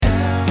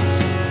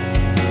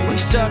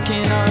stuck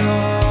in our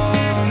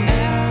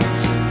homes,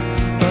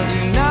 but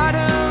you're not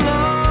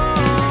alone.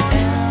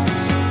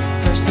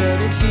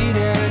 Prosthetic feet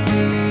at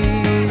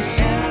knees,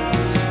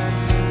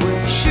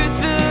 where you shoot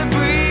the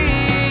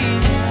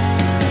breeze.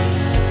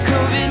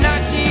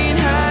 COVID-19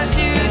 has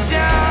you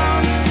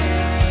down,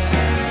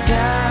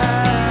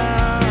 down.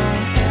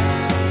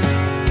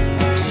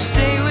 So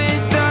stay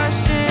with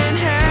us and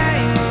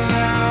hang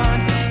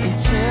around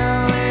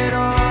until it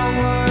all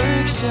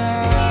works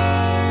out.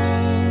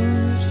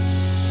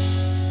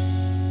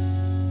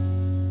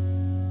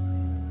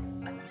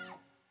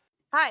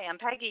 Hi, I'm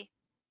Peggy.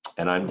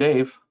 And I'm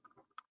Dave.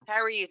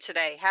 How are you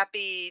today?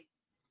 Happy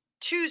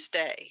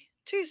Tuesday.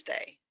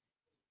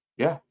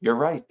 Yeah, you're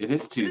right. It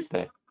is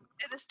Tuesday.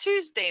 It is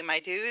Tuesday, my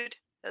dude,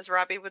 as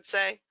Robbie would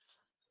say.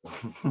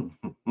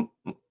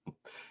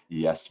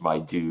 Yes, my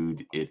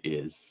dude, it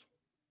is.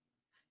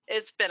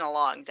 It's been a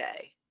long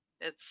day.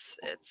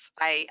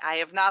 I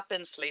have not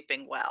been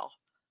sleeping well.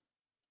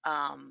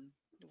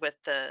 With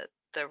the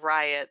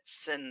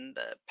riots and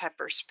the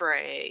pepper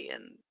spray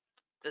and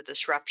the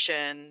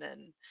disruption,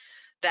 and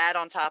that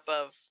on top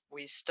of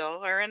we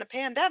still are in a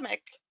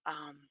pandemic.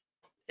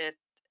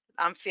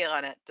 I'm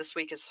feeling it. This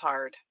week is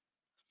hard.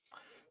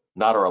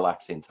 Not a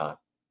relaxing time.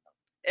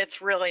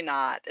 It's really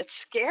not. It's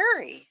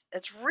scary.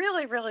 It's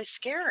really, really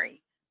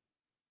scary.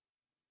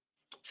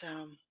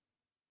 So,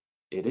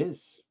 It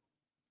is.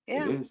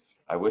 yeah. It is.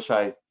 I wish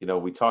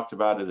we talked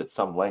about it at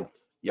some length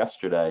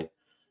yesterday.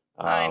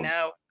 I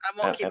know. I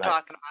won't keep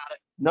talking about it.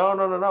 No.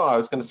 I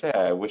was going to say,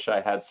 I wish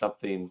I had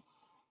something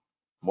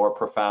more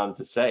profound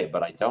to say,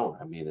 but I don't.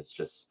 I mean, it's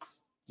just,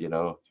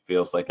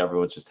 feels like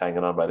everyone's just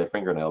hanging on by their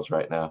fingernails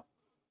right now.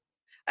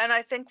 And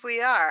I think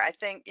we are. I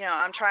think,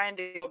 I'm trying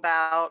to go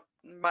about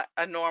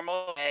a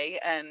normal way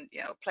and,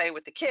 play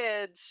with the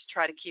kids,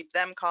 try to keep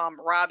them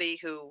calm. Robbie,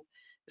 who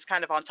is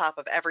kind of on top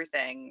of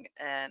everything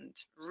and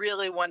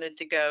really wanted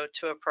to go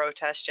to a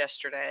protest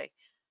yesterday.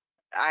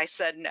 I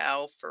said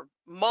no for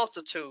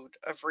multitude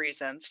of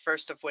reasons.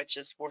 First of which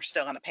is we're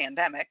still in a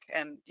pandemic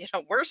and,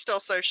 we're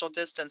still social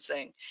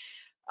distancing.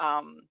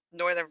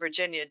 Northern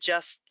Virginia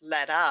just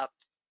let up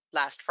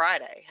last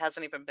Friday.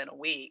 Hasn't even been a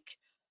week.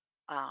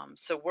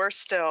 So we're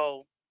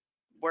still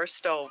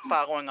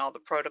following all the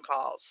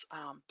protocols.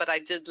 But I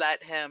did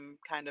let him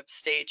kind of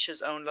stage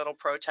his own little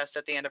protest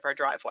at the end of our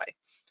driveway.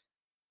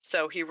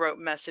 So he wrote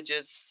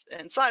messages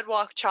in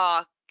sidewalk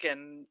chalk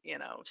and,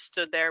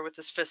 stood there with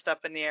his fist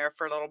up in the air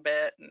for a little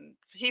bit, and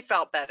he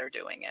felt better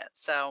doing it.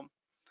 So,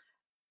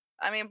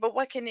 I mean, but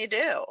what can you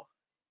do?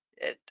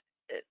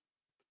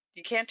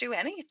 You can't do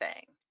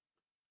anything.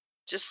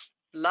 Just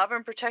love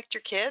and protect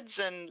your kids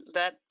and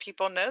let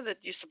people know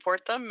that you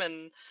support them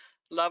and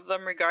love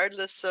them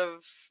regardless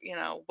of,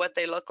 what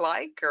they look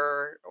like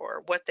or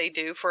what they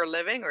do for a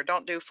living or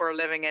don't do for a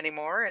living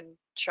anymore, and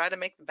try to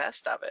make the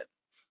best of it.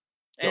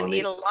 And Donate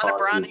eat a lot of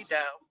brownie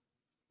dough.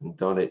 And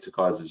donate to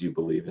causes you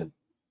believe in.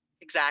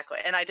 Exactly.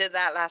 And I did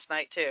that last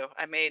night too.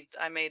 I made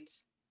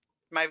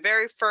my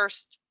very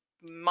first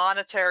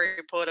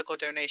monetary political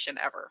donation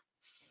ever.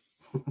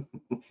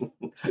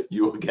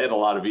 You will get a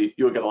lot of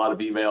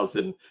emails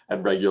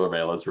and regular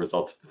mail as a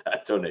result of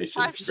that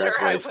donation. I'm sure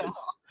I will.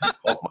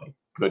 Oh my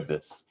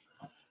goodness.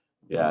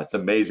 Yeah, it's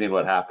amazing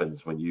what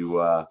happens when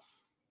you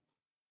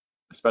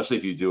especially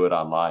if you do it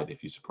online.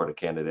 If you support a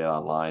candidate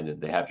online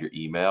and they have your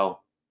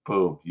email,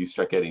 boom, you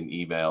start getting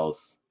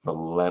emails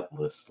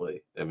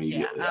relentlessly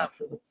immediately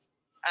afterwards.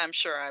 I'm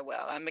sure I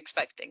will. I'm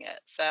expecting it.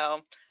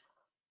 So,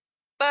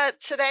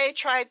 but today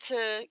tried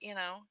to,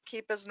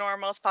 keep as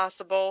normal as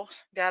possible.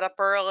 Got up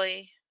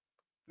early,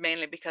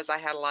 mainly because I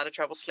had a lot of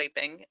trouble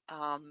sleeping,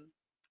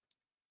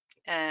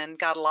 and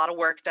got a lot of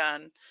work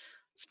done.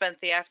 Spent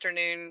the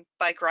afternoon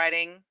bike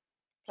riding,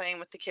 playing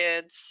with the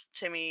kids.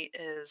 Timmy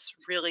is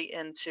really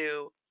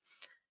into,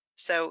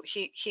 so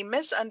he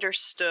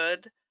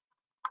misunderstood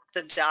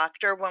the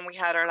doctor when we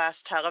had our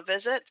last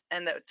televisit,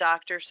 and the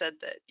doctor said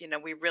that,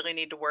 we really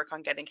need to work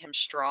on getting him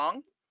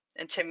strong.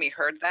 And Timmy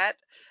heard that.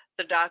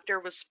 The doctor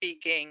was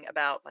speaking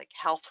about like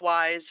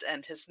health-wise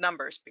and his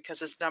numbers, because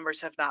his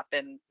numbers have not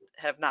been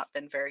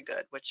very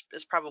good, which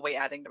is probably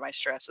adding to my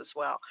stress as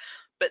well.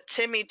 But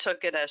Timmy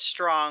took it as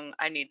strong.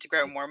 I need to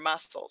grow more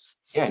muscles.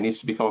 Yeah, he needs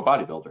to become a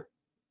bodybuilder.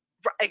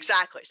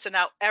 Exactly. So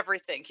now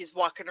everything, he's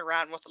walking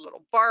around with a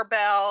little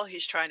barbell.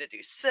 He's trying to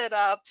do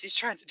sit-ups. He's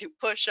trying to do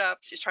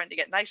push-ups. He's trying to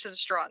get nice and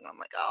strong. I'm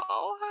like,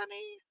 oh,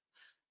 honey,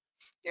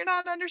 you're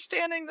not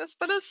understanding this,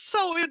 but it's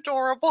so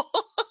adorable.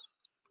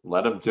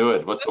 Let him do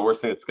it. What's the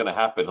worst thing that's going to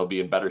happen? He'll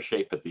be in better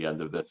shape at the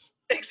end of this.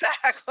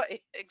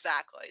 Exactly.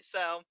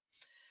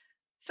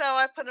 So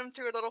I put him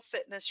through a little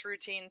fitness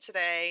routine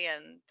today,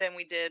 and then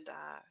we did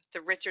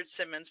the Richard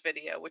Simmons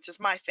video, which is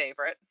my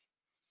favorite.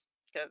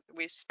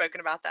 We've spoken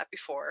about that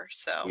before.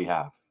 So we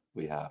have.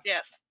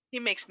 Yes, he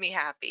makes me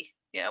happy.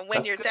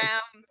 When you're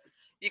down,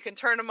 you can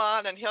turn him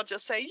on and he'll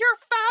just say, "You're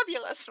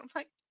fabulous." I'm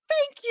like,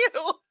 "Thank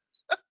you."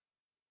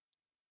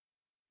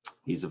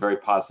 He's a very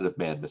positive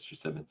man, Mr.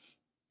 Simmons.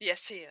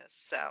 Yes, he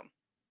is.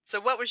 So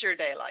what was your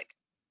day like?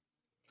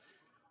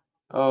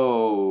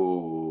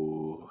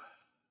 Oh,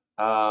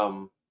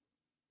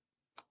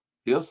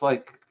 Feels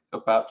like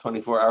about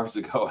 24 hours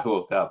ago I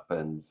woke up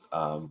and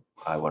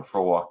I went for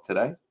a walk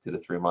today, did a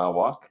 3-mile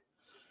walk,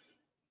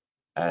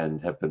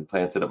 and have been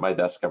planted at my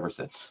desk ever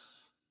since.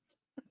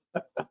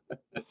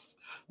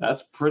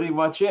 That's pretty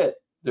much it.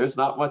 There's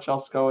not much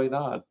else going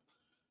on.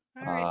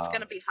 All right, it's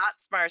gonna be hot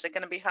tomorrow. Is it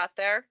gonna be hot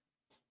there?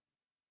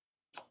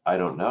 I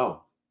don't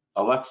know.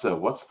 Alexa,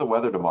 what's the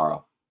weather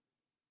tomorrow?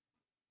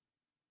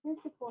 Here's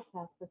the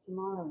forecast for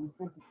tomorrow in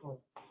Centerport.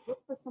 Look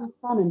for some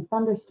sun and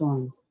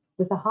thunderstorms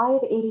with a high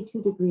of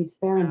 82 degrees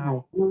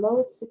Fahrenheit and a low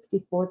of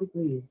 64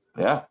 degrees.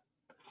 Yeah,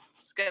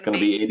 It's it's going to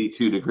be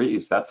 82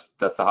 degrees. That's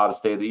the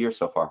hottest day of the year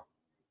so far.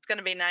 It's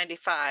gonna be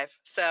 95.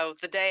 So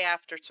the day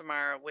after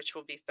tomorrow, which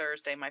will be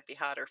Thursday, might be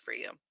hotter for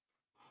you.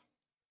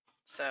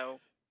 So,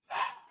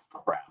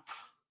 Crap.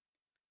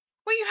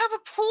 well, you have a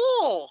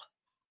pool.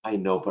 I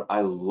know, but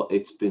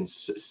it's been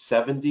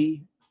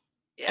 70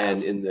 Yeah.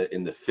 and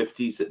in the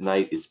 50s at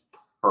night is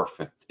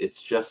perfect.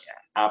 It's just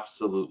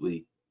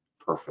absolutely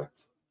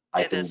perfect.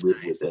 I It can is live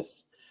nice. with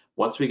this.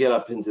 Once we get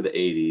up into the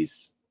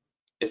 80s,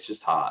 it's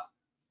just hot.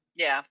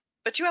 Yeah,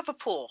 but you have a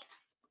pool.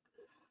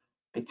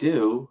 I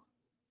do.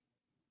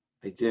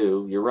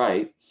 You're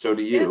right. So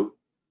do you.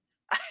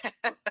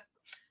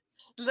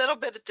 Little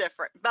bit of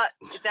different, but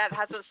that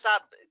hasn't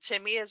stopped.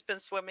 Timmy has been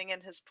swimming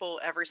in his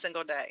pool every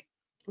single day.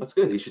 That's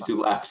good. He should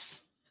do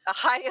laps. A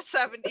high of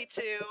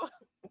 72,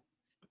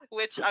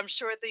 which I'm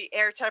sure the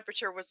air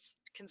temperature was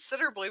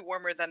considerably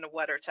warmer than the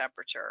wetter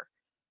temperature.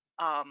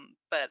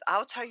 But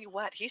I'll tell you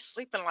what, he's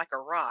sleeping like a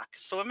rock.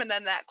 Swimming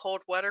in that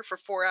cold water for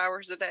 4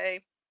 hours a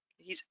day,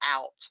 he's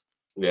out.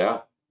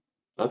 Yeah,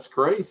 that's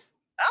great.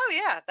 Oh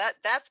yeah,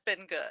 that's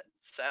been good.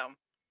 So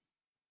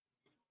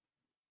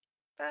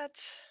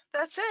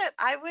that's it.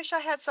 I wish I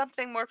had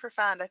something more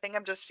profound. I think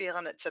I'm just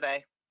feeling it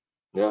today.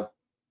 Yeah.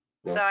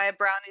 So I have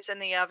brownies in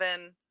the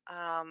oven.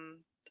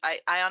 I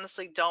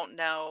honestly don't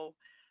know.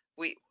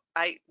 We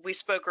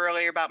spoke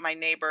earlier about my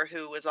neighbor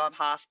who was on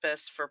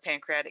hospice for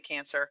pancreatic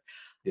cancer.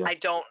 Yeah. I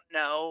don't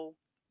know,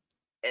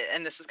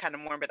 and this is kind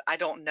of morbid. I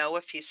don't know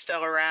if he's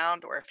still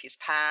around or if he's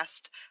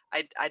passed.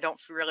 I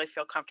don't really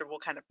feel comfortable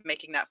kind of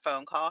making that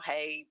phone call.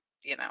 Hey,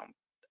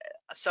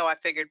 so I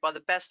figured, well, the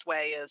best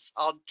way is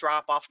I'll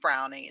drop off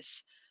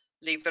brownies,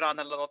 leave it on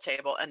the little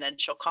table, and then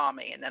she'll call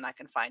me, and then I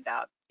can find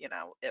out,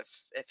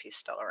 if he's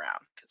still around,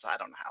 because I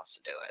don't know how else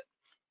to do it.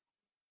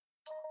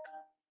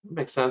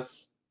 Makes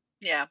sense.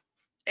 Yeah,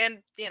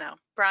 and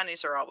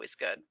brownies are always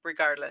good,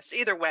 regardless.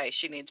 Either way,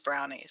 she needs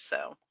brownies.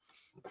 So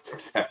That's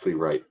exactly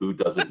right. Who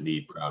doesn't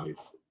need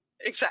brownies?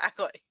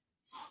 exactly.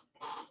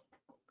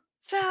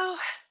 So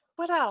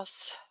what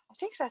else? I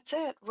think that's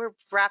it. We're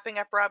wrapping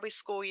up Robbie's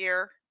school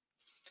year.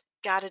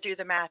 Got to do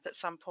the math at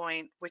some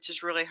point, which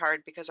is really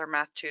hard because our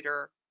math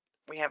tutor,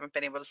 we haven't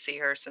been able to see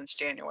her since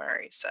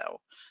January. So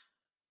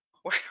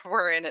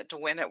we're in it to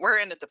win it. We're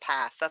in it to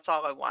pass. That's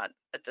all I want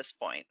at this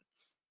point.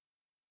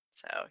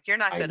 So you're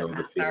not I good know at the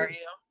math, are feeling.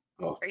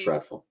 you? Oh, Are you-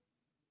 dreadful.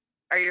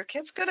 Are your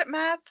kids good at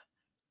math?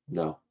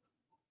 No,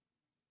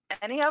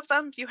 Any of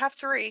them? You have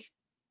 3.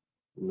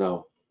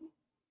 no.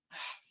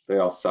 They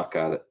all suck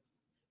at it.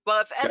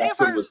 Well,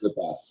 Jackson was the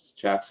best.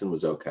 Jackson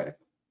was okay.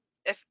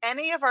 if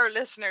any of our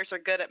listeners are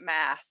good at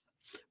math,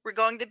 we're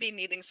going to be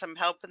needing some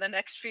help in the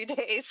next few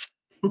days.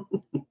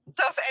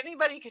 So if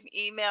anybody can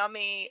email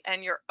me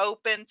and you're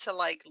open to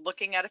like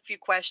looking at a few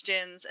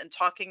questions and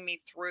talking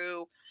me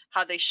through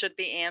how they should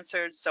be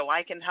answered so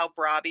I can help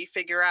Robbie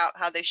figure out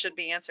how they should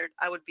be answered,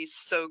 I would be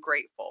so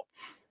grateful.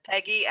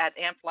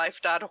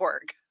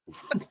 Peggy@amplife.org.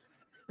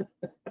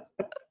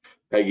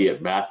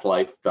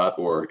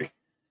 Peggy@mathlife.org.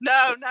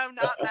 No, not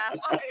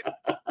MathLife.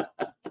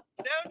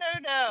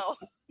 No.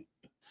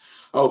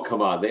 Oh,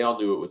 come on. They all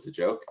knew it was a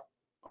joke.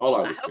 All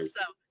our I hope listeners.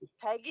 so.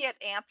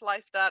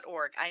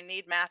 Peggy@amplife.org. I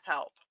need math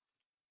help.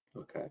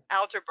 Okay.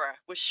 Algebra,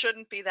 which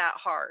shouldn't be that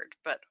hard,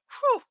 but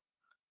whew,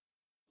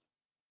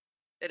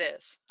 it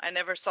is. I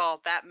never saw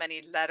that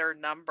many letter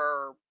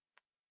number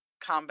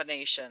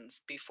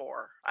combinations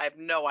before. I have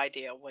no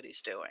idea what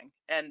he's doing.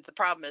 And the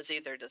problem is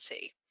either does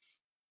he.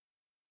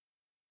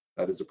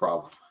 That is a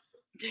problem.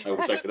 I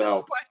wish I At could this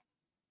help. point,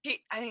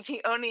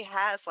 he only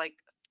has like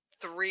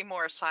 3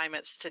 more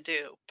assignments to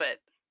do, but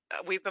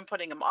we've been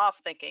putting him off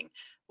thinking,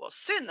 well,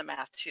 soon the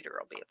math tutor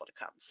will be able to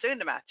come. Soon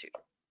the math tutor.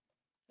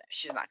 No,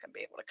 she's not going to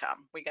be able to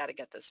come. We got to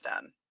get this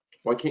done.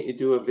 Why can't you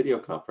do a video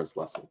conference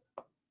lesson?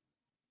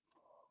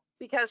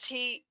 Because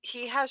he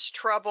has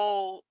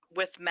trouble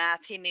with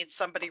math. He needs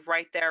somebody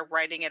right there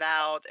writing it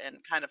out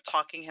and kind of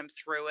talking him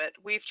through it.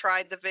 We've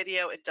tried the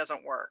video. It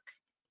doesn't work.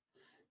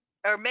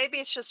 Or maybe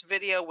it's just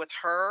video with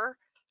her.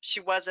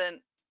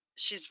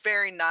 She's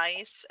very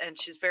nice and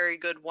she's very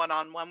good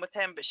one-on-one with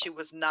him, but she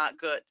was not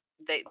good.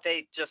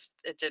 It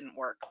didn't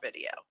work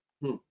video.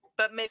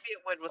 But maybe it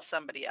would with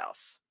somebody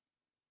else.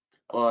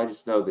 Well, I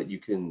just know that you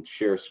can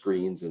share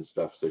screens and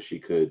stuff, so she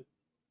could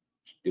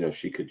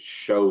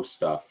show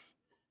stuff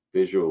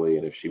visually,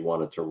 and if she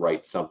wanted to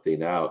write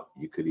something out,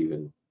 you could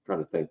even, trying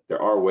to think,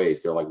 there are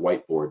ways. They're like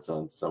whiteboards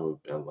on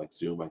like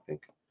Zoom, I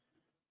think,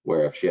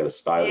 where if she had a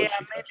stylus, Yeah,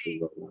 she could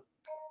actually write it.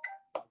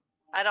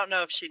 I don't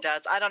know if she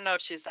does. I don't know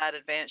if she's that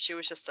advanced. She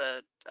was just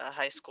a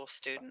high school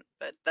student,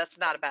 but that's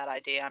not a bad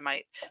idea. I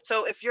might.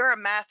 So if you're a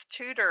math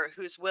tutor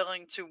who's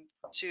willing to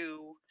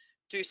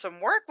do some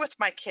work with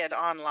my kid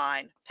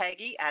online,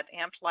 Peggy at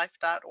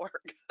amplife.org.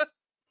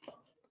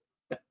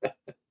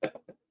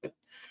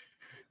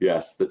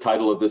 Yes, the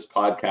title of this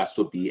podcast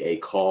will be A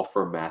Call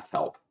for Math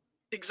Help.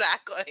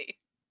 Exactly.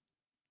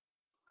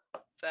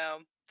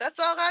 So that's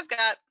all I've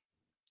got.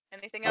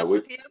 Anything I else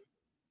would- with you?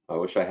 I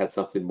wish I had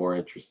something more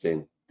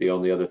interesting. The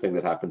only other thing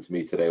that happened to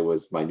me today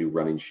was my new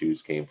running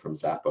shoes came from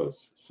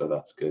Zappos, so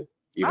that's good.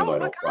 Even Oh, though I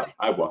what don't run,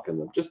 I walk in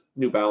them. Just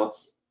New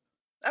Balance.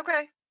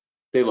 Okay.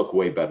 They look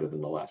way better than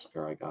the last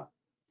pair I got.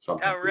 So I'm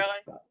Oh, happy with really?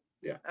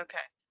 that. Okay.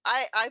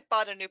 I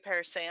bought a new pair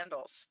of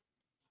sandals.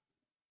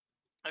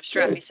 Of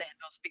strappy Good.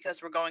 sandals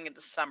because we're going into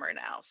summer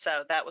now.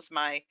 So that was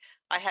I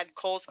had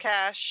Kohl's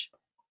Cash,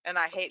 and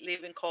I hate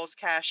leaving Kohl's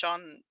Cash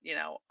on,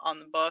 on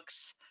the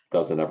books.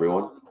 Doesn't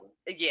everyone?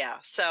 Yeah,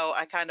 so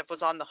I kind of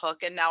was on the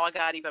hook, and now I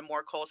got even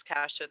more Kohl's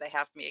Cash, so they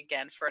have me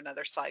again for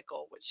another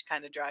cycle, which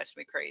kind of drives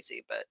me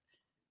crazy. But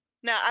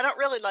no, I don't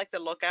really like the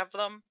look of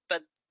them,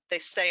 but they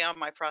stay on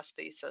my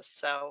prosthesis,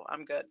 so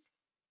I'm good.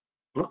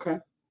 Okay.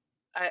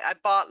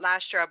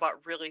 Last year I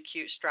bought really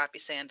cute strappy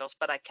sandals,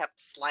 but I kept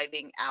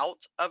sliding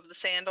out of the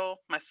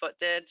sandal. My foot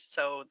did,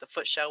 so the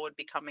foot shell would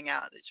be coming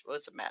out. It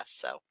was a mess.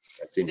 So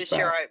That seems this bad.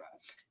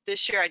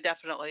 year I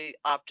definitely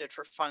opted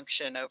for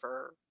function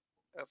over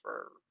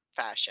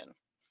fashion.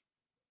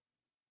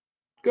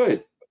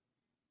 Good.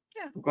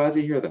 Yeah. I'm glad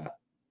to hear that.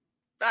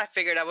 I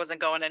figured I wasn't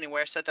going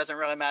anywhere, so it doesn't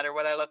really matter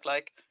what I look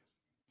like.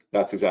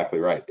 That's exactly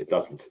right. It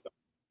doesn't.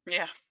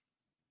 Yeah.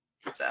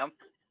 So.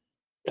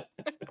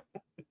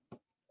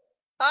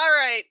 All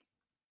right.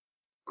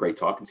 Great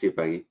talking to you,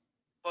 Peggy.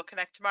 We'll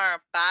connect tomorrow.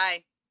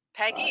 Bye.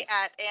 Peggy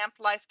at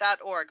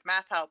amplife.org.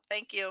 Math help.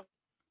 Thank you.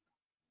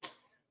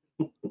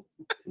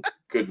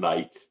 Good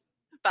night.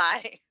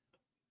 Bye.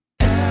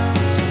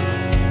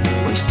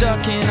 We're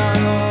stuck in our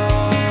hole.